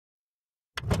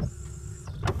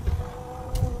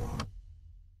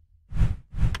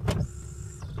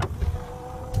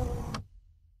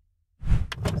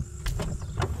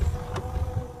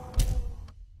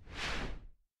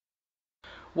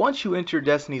Once you enter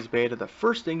Destiny's beta, the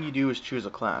first thing you do is choose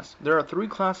a class. There are 3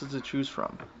 classes to choose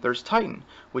from. There's Titan,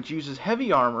 which uses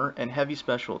heavy armor and heavy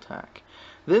special attack.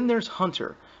 Then there's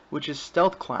Hunter, which is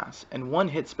stealth class and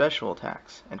one-hit special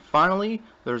attacks. And finally,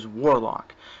 there's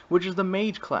Warlock, which is the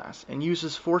mage class and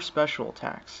uses 4 special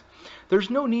attacks.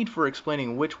 There's no need for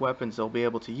explaining which weapons they'll be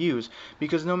able to use,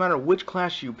 because no matter which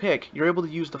class you pick, you're able to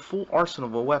use the full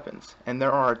arsenal of weapons, and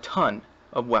there are a ton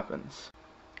of weapons.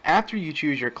 After you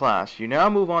choose your class, you now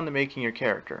move on to making your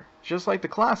character. Just like the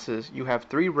classes, you have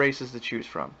 3 races to choose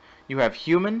from. You have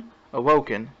Human,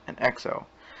 Awoken, and Exo.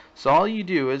 So all you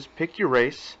do is pick your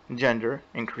race, gender,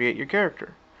 and create your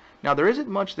character. Now there isn't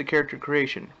much to the character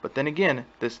creation, but then again,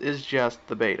 this is just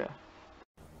the beta.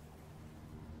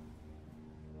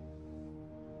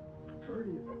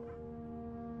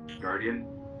 Guardian?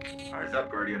 Eyes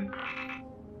up, Guardian.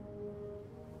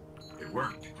 It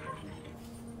worked.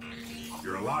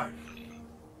 You're alive.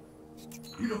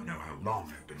 You don't know how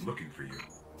long I've been looking for you.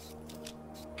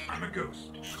 I'm a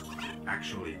ghost.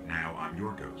 Actually, now I'm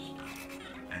your ghost.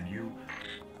 And you,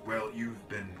 well, you've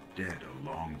been dead a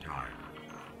long time.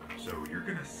 So you're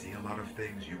gonna see a lot of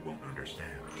things you won't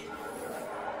understand.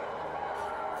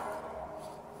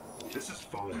 This is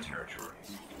Fallen territory.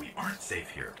 We aren't safe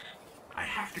here. I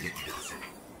have to get you to the city.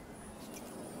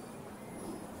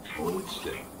 Hold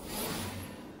still.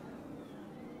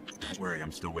 Don't worry,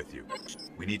 I'm still with you.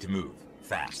 We need to move,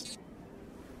 fast.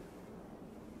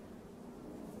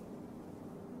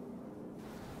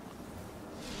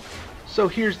 So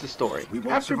here's the story.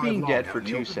 After being dead for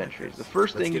 2 centuries, the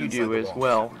first thing you do is,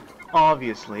 well,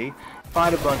 obviously,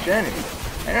 fight a bunch of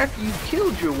enemies. And after you've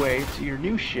killed your way to your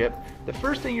new ship, the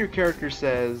first thing your character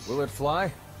says... Will it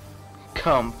fly?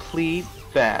 Complete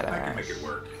badass. I can make it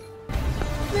work.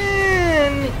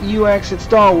 Then you exit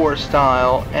Star Wars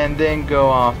style and then go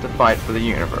off to fight for the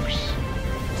universe.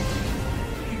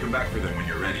 You can come back for them when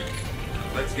you're ready.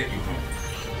 Let's get you home.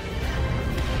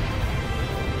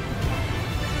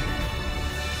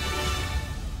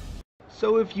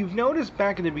 So if you've noticed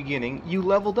back in the beginning, you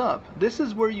leveled up. This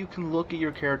is where you can look at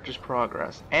your character's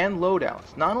progress and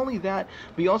loadouts. Not only that,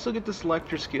 but you also get to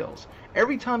select your skills.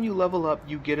 Every time you level up,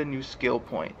 you get a new skill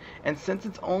point. And since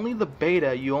it's only the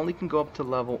beta, you only can go up to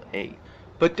level 8.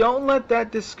 But don't let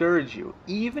that discourage you.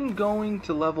 Even going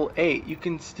to level 8, you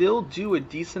can still do a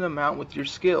decent amount with your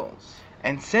skills.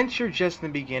 And since you're just in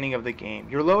the beginning of the game,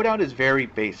 your loadout is very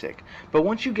basic. But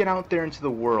once you get out there into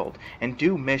the world and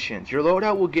do missions, your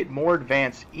loadout will get more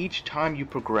advanced each time you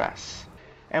progress.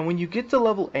 And when you get to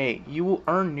level 8, you will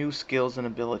earn new skills and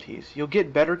abilities. You'll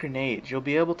get better grenades, you'll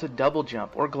be able to double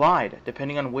jump or glide,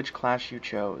 depending on which class you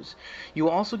chose. You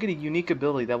will also get a unique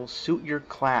ability that will suit your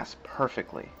class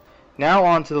perfectly. Now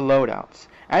on to the loadouts.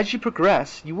 As you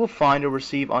progress, you will find or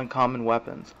receive uncommon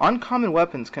weapons. Uncommon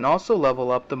weapons can also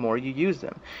level up the more you use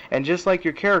them, and just like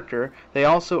your character, they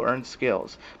also earn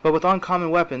skills. But with uncommon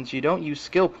weapons, you don't use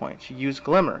skill points, you use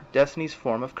Glimmer, Destiny's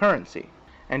form of currency.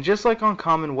 And just like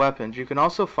uncommon weapons, you can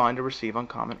also find or receive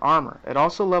uncommon armor. It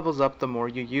also levels up the more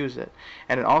you use it,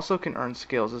 and it also can earn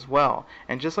skills as well.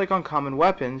 And just like uncommon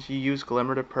weapons, you use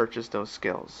Glimmer to purchase those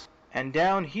skills. And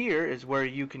down here is where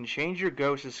you can change your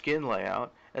ghost's skin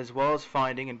layout, as well as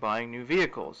finding and buying new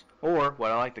vehicles, or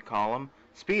what I like to call them,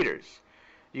 speeders.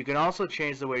 You can also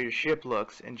change the way your ship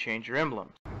looks and change your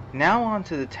emblem. Now on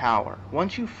to the tower.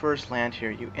 Once you first land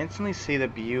here, you instantly see the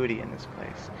beauty in this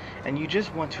place, and you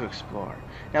just want to explore.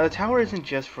 Now the tower isn't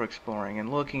just for exploring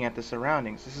and looking at the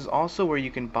surroundings. This is also where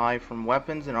you can buy from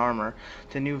weapons and armor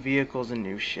to new vehicles and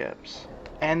new ships.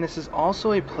 And this is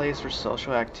also a place for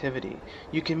social activity.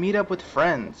 You can meet up with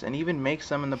friends and even make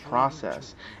some in the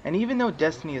process. And even though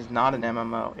Destiny is not an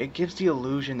MMO, it gives the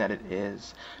illusion that it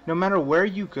is. No matter where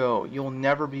you go, you'll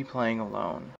never be playing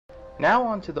alone. Now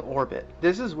on to the orbit.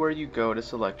 This is where you go to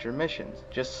select your missions.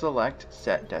 Just select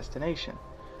Set Destination.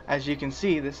 As you can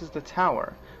see, this is the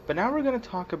tower. But now we're going to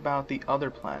talk about the other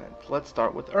planets. Let's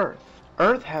start with Earth.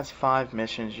 Earth has 5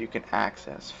 missions you can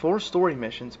access, 4 story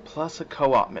missions plus a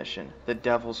co-op mission, the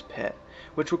Devil's Pit,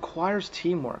 which requires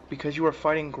teamwork because you are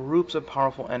fighting groups of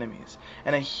powerful enemies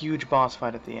and a huge boss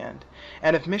fight at the end.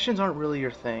 And if missions aren't really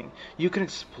your thing, you can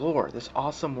explore this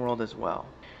awesome world as well.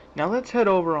 Now let's head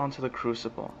over onto the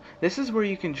Crucible. This is where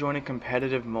you can join a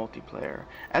competitive multiplayer.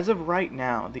 As of right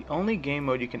now, the only game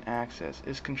mode you can access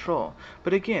is Control,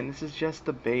 but again, this is just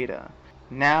the beta.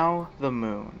 Now, the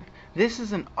Moon. This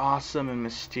is an awesome and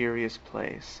mysterious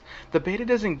place. The beta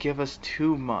doesn't give us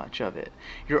too much of it.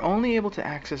 You're only able to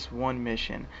access one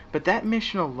mission, but that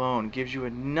mission alone gives you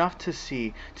enough to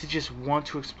see to just want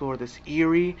to explore this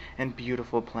eerie and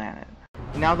beautiful planet.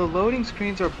 Now the loading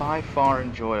screens are by far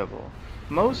enjoyable.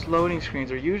 Most loading screens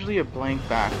are usually a blank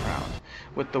background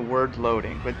with the word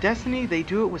loading, but Destiny, they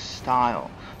do it with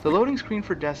style. The loading screen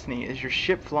for Destiny is your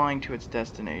ship flying to its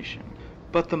destination.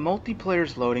 But the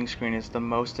multiplayer's loading screen is the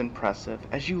most impressive.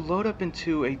 As you load up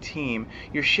into a team,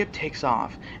 your ship takes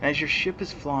off, and as your ship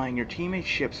is flying, your teammates'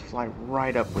 ships fly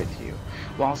right up with you,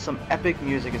 while some epic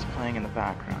music is playing in the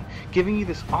background, giving you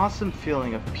this awesome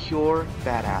feeling of pure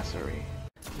badassery.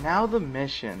 Now the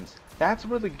missions. That's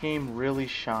where the game really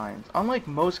shines. Unlike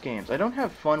most games, I don't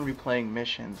have fun replaying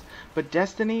missions, but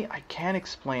Destiny, I can't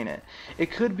explain it. It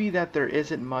could be that there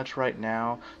isn't much right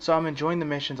now, so I'm enjoying the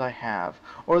missions I have,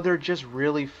 or they're just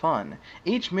really fun.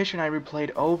 Each mission I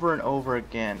replayed over and over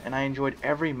again, and I enjoyed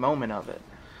every moment of it.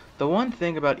 The one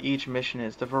thing about each mission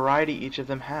is the variety each of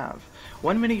them have.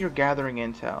 One minute you're gathering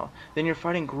intel, then you're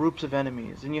fighting groups of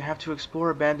enemies, then you have to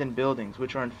explore abandoned buildings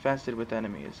which are infested with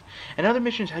enemies, and other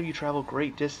missions have you travel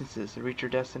great distances to reach your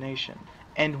destination.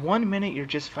 And one minute you're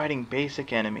just fighting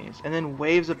basic enemies, and then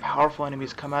waves of powerful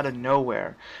enemies come out of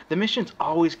nowhere. The missions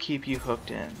always keep you hooked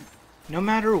in. No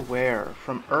matter where,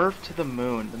 from Earth to the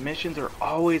moon, the missions are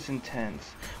always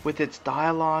intense, with its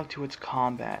dialogue to its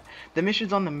combat. The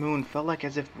missions on the moon felt like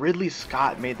as if Ridley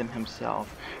Scott made them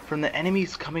himself, from the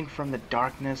enemies coming from the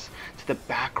darkness to the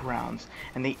backgrounds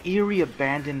and the eerie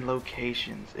abandoned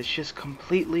locations. It's just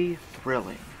completely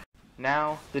thrilling.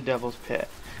 Now, the Devil's Pit.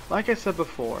 Like I said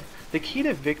before, the key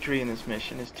to victory in this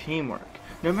mission is teamwork.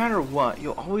 No matter what,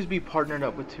 you'll always be partnered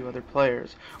up with 2 other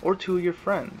players, or 2 of your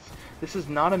friends. This is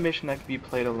not a mission that can be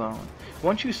played alone.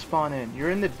 Once you spawn in,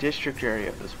 you're in the district area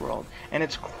of this world, and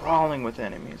it's crawling with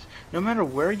enemies. No matter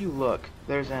where you look,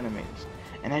 there's enemies.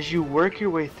 And as you work your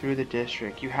way through the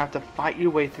district, you have to fight your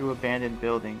way through abandoned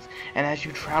buildings, and as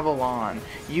you travel on,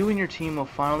 you and your team will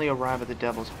finally arrive at the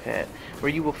Devil's Pit,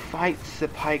 where you will fight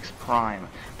Sepikes Prime,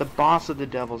 the boss of the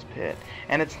Devil's Pit.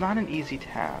 And it's not an easy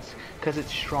task, because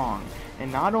it's strong.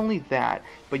 And not only that,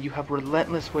 but you have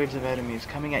relentless waves of enemies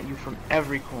coming at you from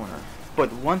every corner.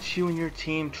 But once you and your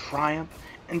team triumph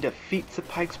and defeat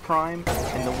Sepikes Prime,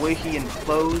 and the way he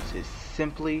implodes is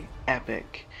simply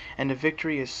epic, and the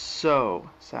victory is so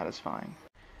satisfying.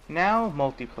 Now,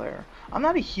 multiplayer. I'm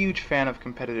not a huge fan of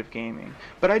competitive gaming,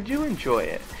 but I do enjoy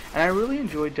it, and I really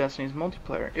enjoyed Destiny's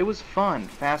multiplayer. It was fun,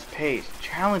 fast-paced,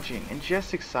 challenging, and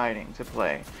just exciting to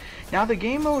play. Now, the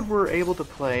game mode we're able to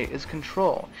play is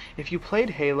Control. If you played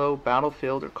Halo,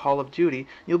 Battlefield, or Call of Duty,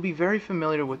 you'll be very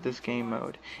familiar with this game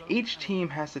mode. Each team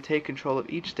has to take control of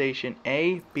each station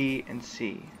A, B, and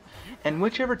C. And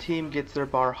whichever team gets their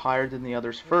bar higher than the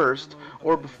others first,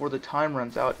 or before the time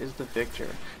runs out, is the victor.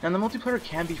 Now the multiplayer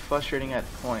can be frustrating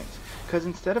at points, because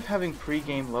instead of having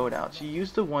pre-game loadouts, you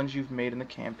use the ones you've made in the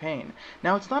campaign.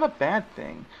 Now it's not a bad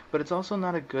thing, but it's also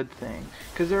not a good thing,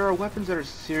 because there are weapons that are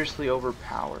seriously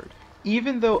overpowered.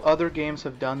 Even though other games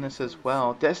have done this as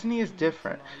well, Destiny is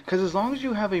different, because as long as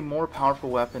you have a more powerful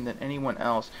weapon than anyone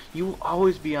else, you will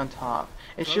always be on top.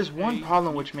 It's just one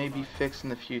problem which may be fixed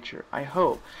in the future, I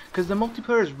hope, because the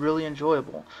multiplayer is really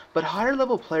enjoyable, but higher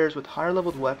level players with higher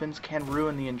leveled weapons can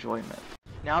ruin the enjoyment.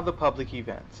 Now the public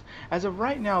events. As of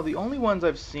right now, the only ones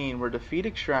I've seen were Defeat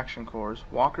Extraction Cores,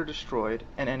 Walker Destroyed,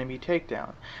 and Enemy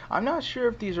Takedown. I'm not sure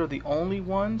if these are the only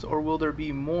ones, or will there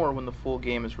be more when the full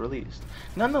game is released.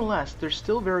 Nonetheless, they're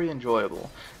still very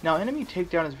enjoyable. Now Enemy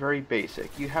Takedown is very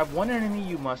basic. You have one enemy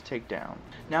you must take down.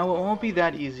 Now it won't be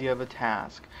that easy of a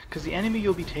task, because the enemy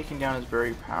you'll be taking down is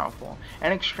very powerful.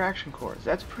 And Extraction Cores,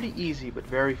 that's pretty easy but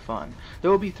very fun.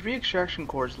 There will be 3 Extraction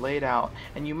Cores laid out,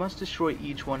 and you must destroy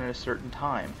each one at a certain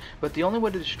time. But the only way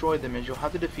to destroy them is you'll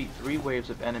have to defeat 3 waves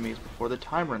of enemies before the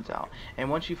time runs out, and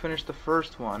once you finish the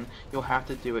first one, you'll have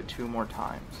to do it 2 more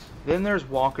times. Then there's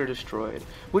Walker Destroyed,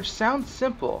 which sounds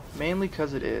simple, mainly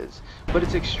because it is, but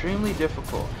it's extremely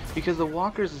difficult, because the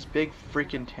Walker is this big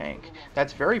freaking tank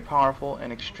that's very powerful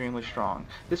and extremely strong.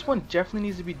 This one definitely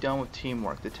needs to be done with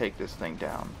teamwork to take this thing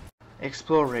down.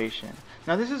 Exploration.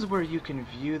 Now this is where you can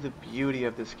view the beauty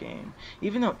of this game.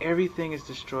 Even though everything is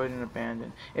destroyed and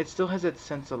abandoned, it still has that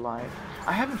sense of life.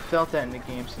 I haven't felt that in the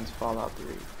game since Fallout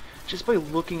 3. Just by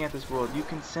looking at this world, you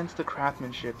can sense the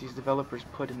craftsmanship these developers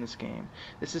put in this game.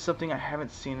 This is something I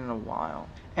haven't seen in a while.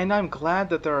 And I'm glad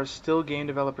that there are still game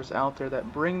developers out there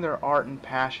that bring their art and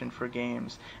passion for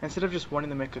games, instead of just wanting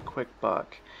to make a quick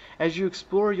buck. As you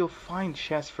explore, you'll find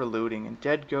chests for looting and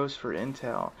dead ghosts for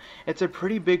intel. It's a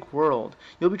pretty big world.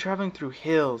 You'll be traveling through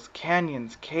hills,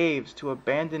 canyons, caves, to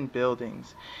abandoned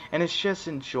buildings, and it's just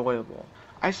enjoyable.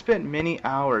 I spent many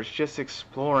hours just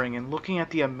exploring and looking at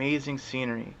the amazing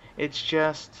scenery. It's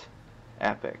just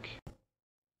epic.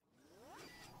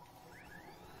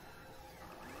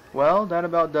 Well, that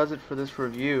about does it for this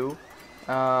review.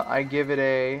 I give it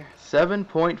a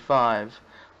 7.5.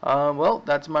 Well,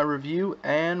 that's my review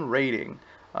and rating.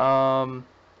 I'll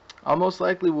most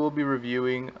likely will be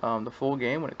reviewing the full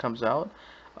game when it comes out.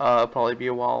 Probably be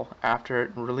a while after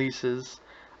it releases.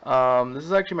 This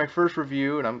is actually my first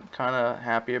review, and I'm kind of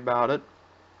happy about it.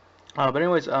 But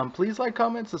anyways, please like,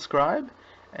 comment, subscribe,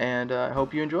 and I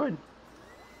hope you enjoyed.